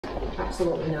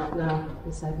Absolutely not, no.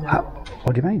 He said no.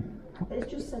 What do you mean? It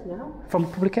just said no. From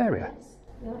public area? Yes.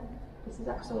 Yeah. This is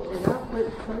absolutely not.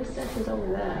 The police station's over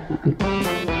there.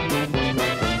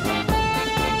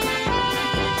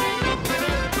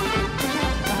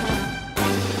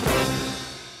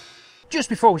 Just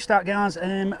before we start, guys,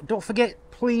 don't forget,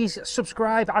 please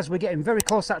subscribe, as we're getting very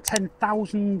close to that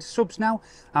 10,000 subs now.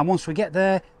 And once we get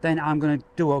there, then I'm going to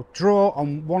do a draw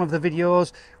on one of the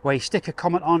videos where you stick a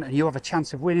comment on and you have a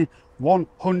chance of winning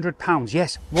 £100.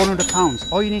 Yes,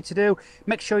 £100. All you need to do,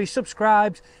 make sure you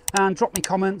subscribe and drop me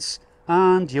comments,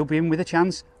 and you'll be in with a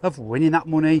chance of winning that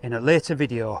money in a later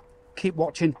video. Keep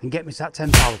watching and get me to that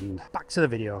 10,000. Back to the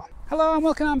video. Hello and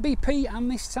welcome, I'm BP,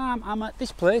 and this time I'm at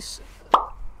this place,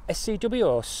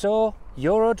 SCWO, So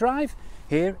Eurodrive,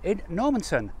 here in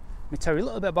Normanton. Let me tell you a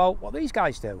little bit about what these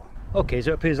guys do. Okay,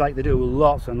 so it appears like they do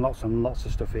lots and lots and lots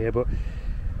of stuff here, but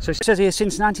so it says here,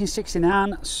 since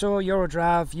 1969, So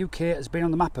Eurodrive UK has been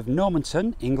on the map of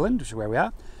Normanton, England, which is where we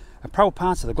are, a proud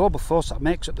part of the global force that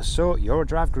makes up the So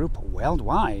Eurodrive group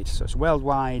worldwide. So it's a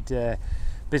worldwide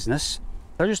business.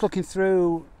 I'm just looking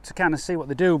through to kind of see what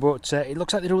they do, but it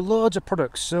looks like they do loads of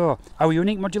products. So our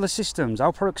unique modular systems,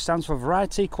 our product stands for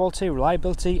variety, quality,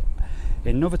 reliability,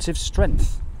 innovative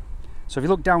strength. So if you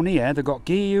look down here, they've got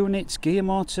gear units, gear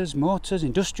motors,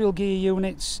 industrial gear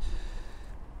units,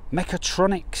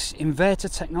 mechatronics,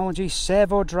 inverter technology,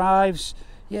 servo drives,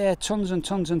 yeah, tons and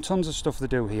tons and tons of stuff they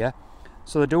do here.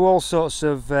 So they do all sorts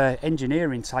of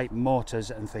engineering type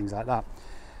motors and things like that.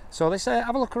 So let's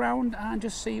have a look around and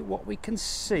just see what we can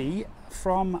see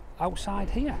from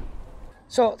outside here.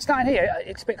 So starting here,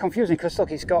 it's a bit confusing because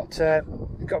look, it's got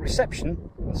reception,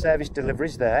 service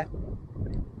deliveries there.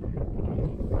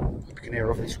 You can hear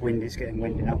over this wind, it's getting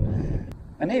windy now.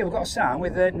 And here we've got a sign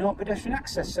with no pedestrian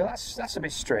access, so that's a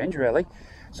bit strange really.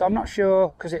 So I'm not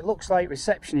sure, because it looks like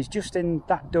reception is just in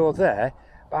that door there,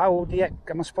 but how the heck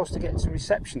am I supposed to get to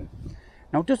reception?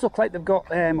 Now it does look like they've got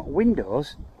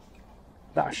windows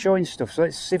that are showing stuff, so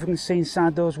let's see if we can see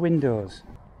inside those windows.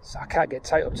 So I can't get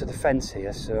tight up to the fence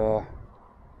here, so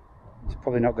it's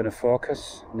probably not going to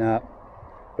focus. No.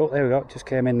 Oh, there we go, it just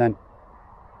came in then.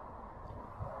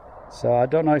 So I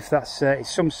don't know if that's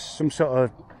it's some sort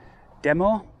of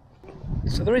demo.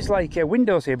 So there is like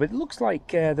windows here, but it looks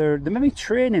like they're maybe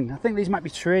training. I think these might be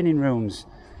training rooms,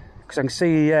 because I can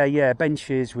see yeah,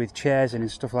 benches with chairs and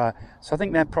stuff like that. So I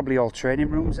think they're probably all training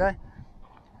rooms there.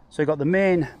 So you've got the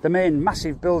main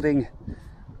massive building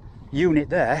unit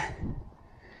there.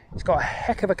 It's got a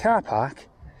heck of a car park,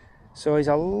 so there's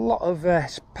a lot of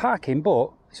parking,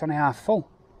 but it's only half full.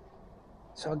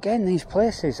 So again, these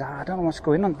places, I don't know what's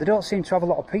going on. They don't seem to have a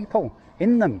lot of people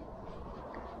in them.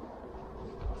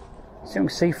 So you can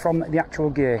see from the actual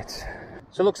gate.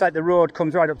 So it looks like the road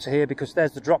comes right up to here, because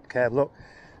there's the drop curve, look.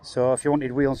 So if you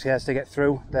wanted wheelchairs to get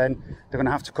through, then they're going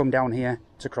to have to come down here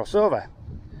to cross over.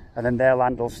 And then their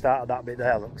land will start at that bit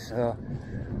there, look. So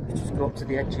let's just go up to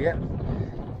the edge here.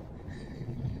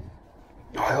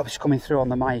 Oh, I hope it's coming through on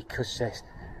the mic, because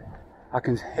I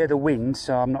can hear the wind,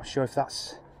 so I'm not sure if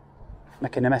that's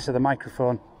making a mess of the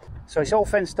microphone. So it's all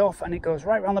fenced off and it goes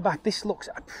right around the back. This looks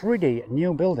a pretty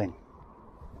new building.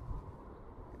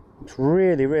 It's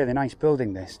really, really nice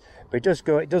building, this. But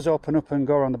it does open up and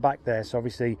go around the back there, so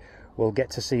obviously we'll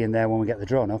get to see in there when we get the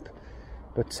drone up.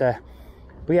 But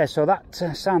yeah, so that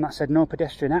sign that said no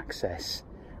pedestrian access.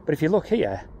 But if you look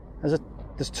here,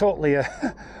 there's totally a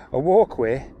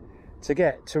walkway to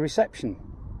get to reception.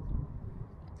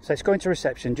 So it's going to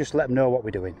reception, just let them know what we're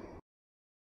doing.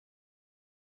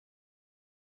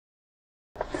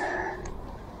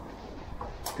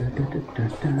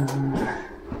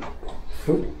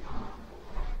 Ooh.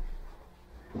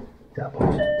 That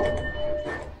box.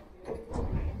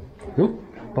 Ooh,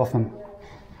 both of them.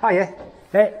 Hiya.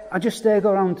 I just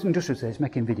go around industrial estates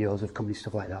making videos of company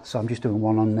stuff like that. So I'm just doing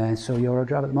one on So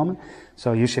Eurodrive at the moment.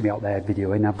 So you see me out there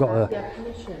videoing. I've got a... Do you have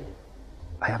permission?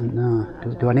 I haven't, no.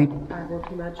 Do I need? I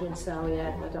won't imagine so,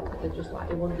 yeah. I don't think they're just like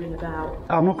you're wandering about.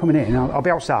 Oh, I'm not coming in. I'll be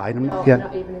outside. I'm not,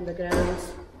 not even in the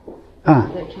grounds. Ah.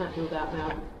 They can't do that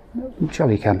now.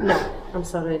 Surely you can. No, I'm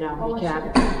sorry, no, you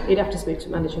can't. You'd have to speak to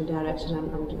managing director,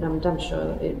 and I'm damn sure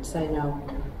that he'd say no.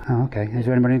 Oh, okay. Is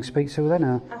there anybody you can speak to then?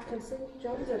 Or? I can see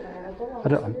John's available.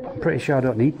 I'm pretty sure I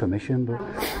don't need permission, but...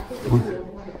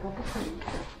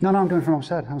 No, I'm doing it from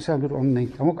outside. I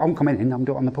won't come in, I'm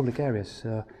doing it on the public areas.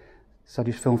 So I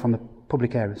just film from the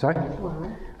public area. Sorry?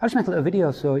 Why? I just make a little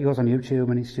video, so it goes on YouTube,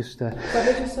 and it's just... Let me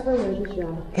just have a word with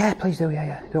John. Yeah, please do,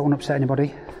 yeah. Don't want to upset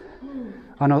anybody.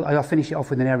 I know, I'll finish it off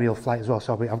with an aerial flight as well,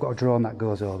 so I've got a drone that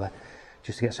goes over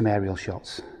just to get some aerial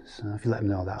shots. So if you let them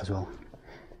know that as well.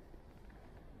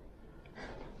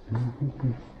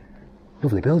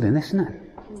 Lovely building, this, isn't it?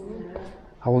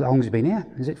 How long has it been here?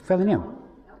 Is it fairly new?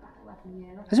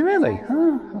 Is it really?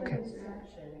 Oh, okay.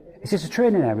 Is this a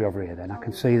training area over here then? I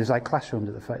can see there's like classrooms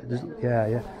at the front. Yeah,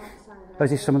 yeah. Oh, is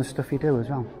this some of the stuff you do as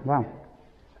well? Wow.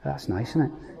 That's nice, isn't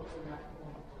it?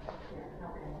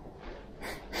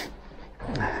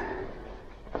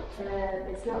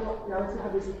 It's not a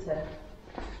visitor.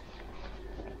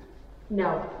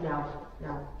 No.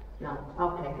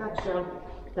 Okay, that's John.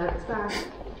 That's fine.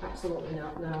 Absolutely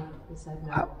not. No, he said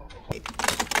no.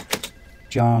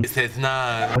 John. It says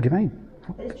no. What do you mean?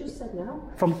 It's just said no.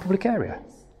 From public area?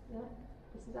 Yes. Yeah.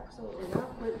 This is absolutely no.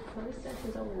 Police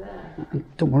station's over there.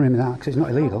 Don't worry about that because it's not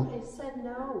illegal. It said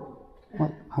no.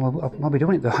 Well, I'll be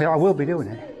doing it though. I will be doing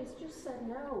it. It's just said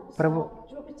no. But So, I will.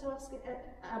 do you want me to ask it?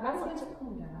 I'm asking to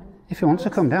come down. If he wants to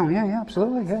come down, yeah,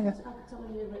 absolutely, yeah. I'm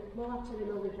telling you that we'll have to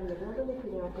remove it from the building if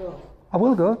you don't go. I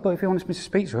will go, but if he wants me to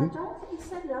speak to I him, don't think he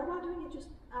said no. Why don't you just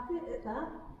have it at that?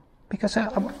 because I'm.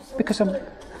 I'm going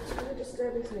to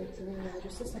disturb his meeting now,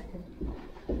 just a second.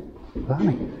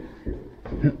 Blimey.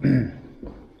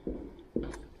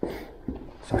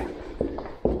 Sorry.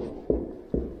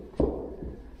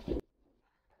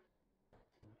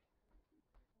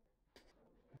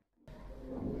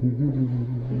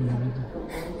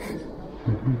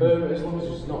 As long as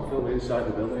it's not filming inside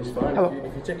the building, it's fine. Hello.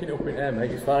 If you're taking it up in air,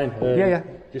 mate, it's fine. Yeah.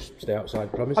 Just stay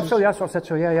outside the premises. Absolutely, that's what I said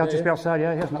to her. Yeah, I'll just be outside.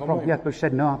 Yeah, it's not a problem. Yeah, but she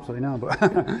said no, absolutely no. But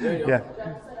yeah.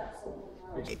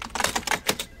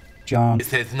 John. It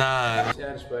says no. It's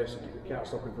airspace, you can't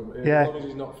stop him from. Yeah. As long as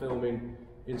he's not filming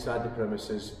inside the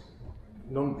premises,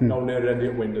 no near any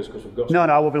windows because we've got. No,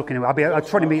 I will be looking. I'll be at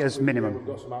 20 metres minimum. We've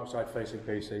got some outside facing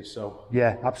PCs, so.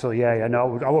 Yeah, absolutely. Yeah.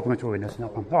 No, I'll open the two windows. No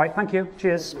problem. All right, thank you.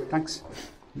 Cheers. Thanks.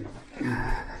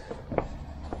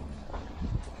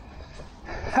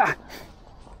 Ha!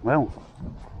 Well,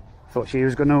 thought she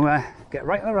was going to get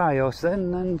right on her iOS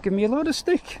then and give me a load of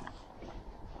stick.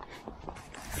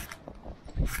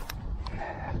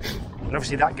 But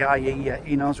obviously that guy,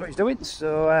 he knows what he's doing,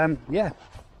 so yeah.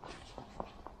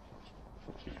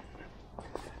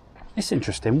 It's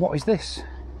interesting. What is this?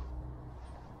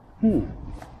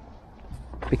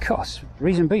 Because,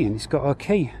 reason being, it's got a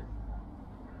key.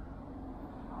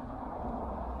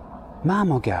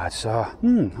 Marmor guard, so I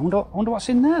wonder what's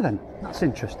in there then. That's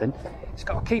interesting. It's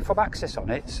got a key fob access on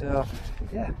it, so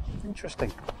yeah,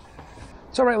 interesting.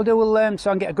 So right, we'll do. So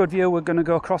I can get a good view. We're going to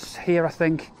go across here, I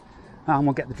think, and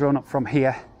we'll get the drone up from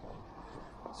here,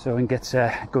 so we can get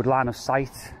a good line of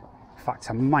sight. In fact,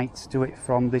 I might do it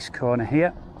from this corner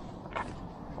here.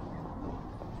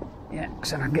 Yeah,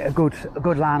 so I can get a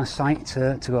good line of sight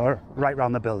to go right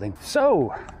round the building.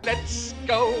 So Let's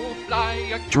go fly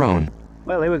a drone.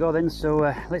 well, here we go then.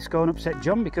 So let's go and upset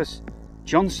John because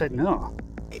John said no.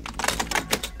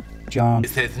 John. It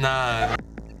says no.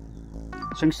 So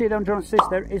you can see down John says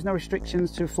there is no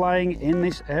restrictions to flying in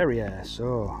this area.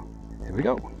 So here we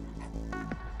go. Take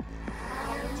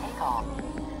off.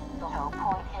 The home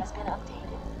point has been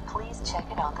updated. Please check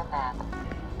it on the map.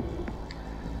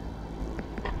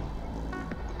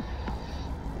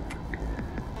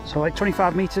 So like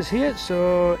 25 metres here,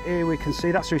 so here we can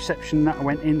see that's the reception that I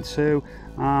went into,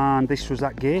 and this was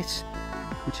that gate,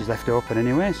 which is left open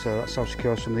anyway, so that's how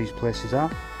secure some of these places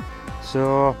are.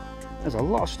 So there's a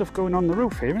lot of stuff going on the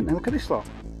roof here, isn't there? Look at this lot.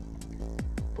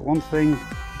 But one thing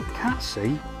I can't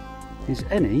see is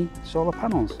any solar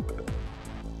panels.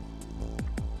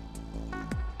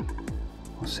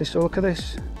 What's this? Oh, look at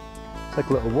this. It's like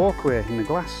a little walkway in the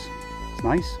glass. It's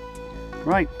nice.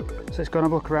 Right, so let's go and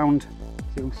have a look around.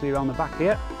 So you can see around the back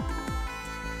here.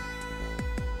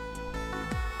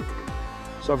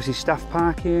 So obviously staff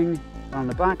parking around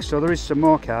the back. So there is some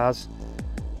more cars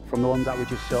from the ones that we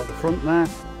just saw at the front there.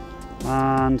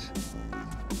 And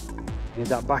here's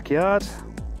that backyard.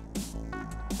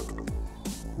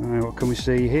 Right, what can we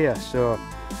see here? So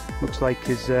looks like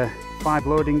there's 5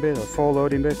 loading bays, or 4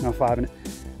 loading bays, no 5 in it.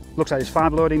 Looks like there's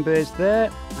 5 loading bays there,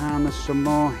 and there's some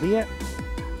more here.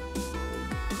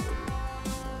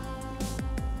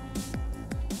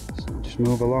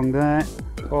 Move along there.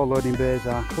 All loading bays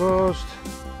are closed.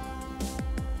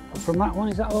 From that one,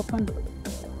 is that open? Not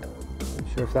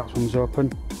sure if that one's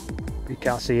open. You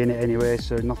can't see in it anyway,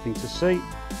 so nothing to see.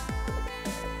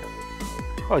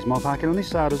 Oh, there's more parking on this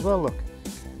side as well, look.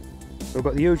 So we've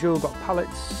got the usual, we've got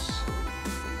pallets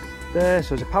there.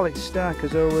 So there's a pallet stack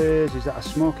as always. Is that a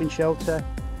smoking shelter?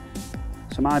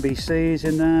 Some IBCs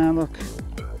in there, look.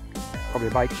 Probably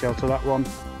a bike shelter, that one.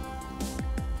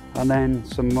 And then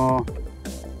some more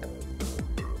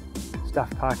staff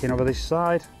parking over this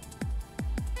side.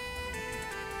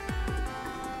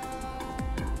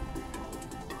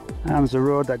 And there's a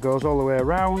road that goes all the way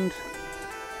around.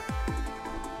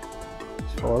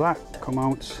 Let's follow that, come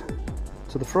out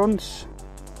to the front.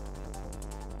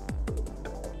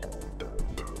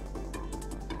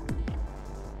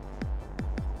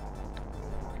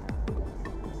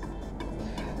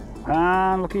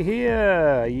 And looky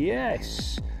here,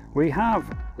 yes, we have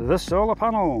the solar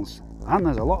panels, and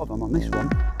there's a lot of them on this one.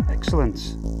 Excellent.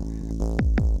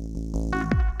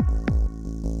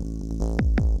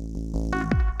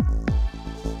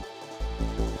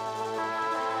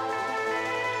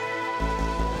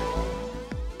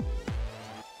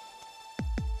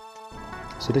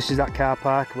 So this is that car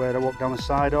park where I walked down the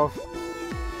side of.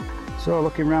 So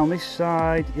looking around this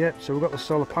side, yep, so we've got the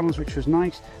solar panels, which was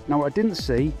nice. Now what I didn't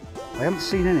see, I haven't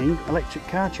seen any electric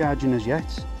car charging as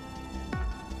yet.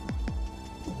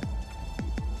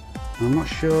 I'm not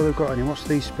sure they've got any. What's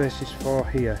these spaces for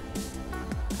here?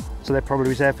 So they're probably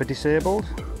reserved for disabled.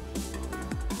 I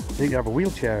think they have a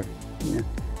wheelchair. Yeah.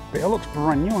 But it looks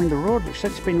brand new. I mean, the road, it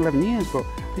said it's been 11 years, but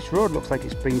this road looks like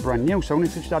it's been brand new. So I wonder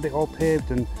if they've just had it all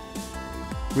paved and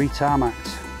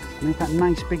re-tarmacked. I mean, that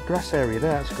nice big grass area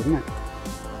there, that's good, isn't it?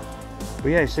 But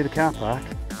yeah, you see the car park,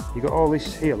 you got all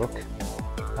this here, look,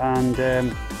 and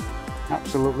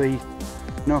absolutely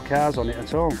no cars on it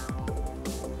at all.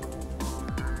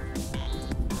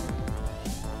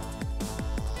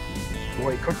 But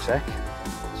what it could take,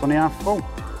 it's only half full.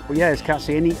 But yeah, I just can't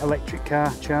see any electric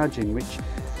car charging, which,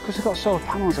 because they've got solar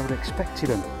panels, I would have expected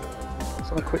them. Let's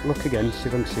have a quick look again, see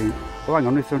if I can see. Oh, hang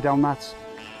on, if they're down that.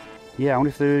 Yeah, I wonder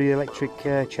if the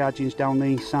electric charging's down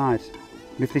the side.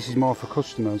 And if this is more for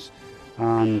customers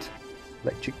and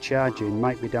electric charging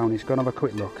might be down. It's going to have a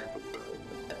quick look.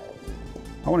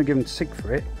 I want to give them a tick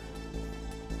for it.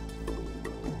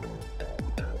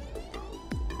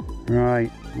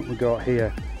 Right, what we got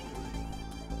here?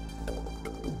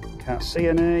 Can't see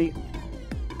any.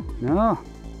 No.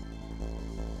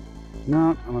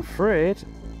 No, I'm afraid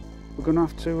we're going to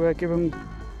have to give them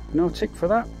no tick for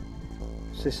that.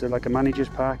 Is this like a manager's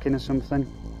parking or something?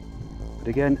 But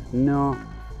again, no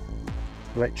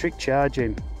electric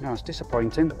charging. No, it's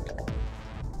disappointing.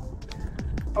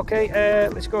 Okay,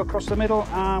 let's go across the middle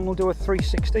and we'll do a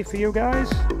 360 for you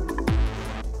guys.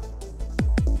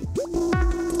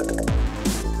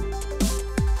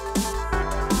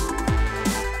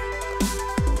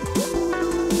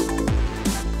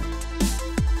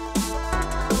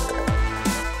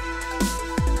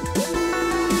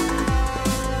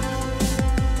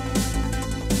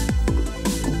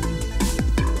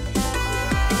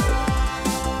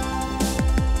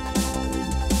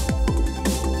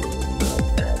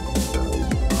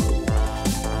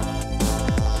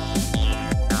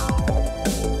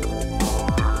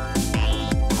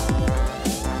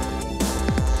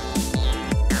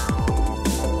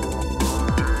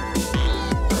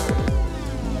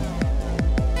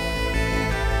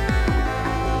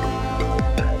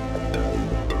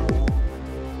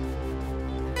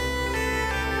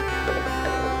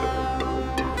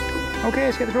 Okay,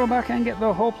 let's get the drone back and get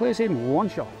the whole place in one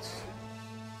shot.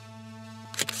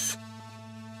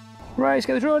 Right, let's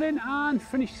get the drone in and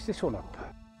finish this one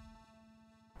up.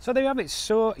 So there you have it,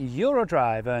 so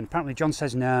Eurodrive, and apparently John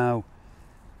says no,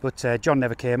 but John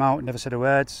never came out, never said a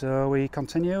word, so we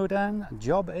continued and the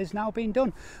job is now being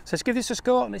done. So let's give this a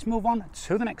score and let's move on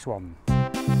to the next one.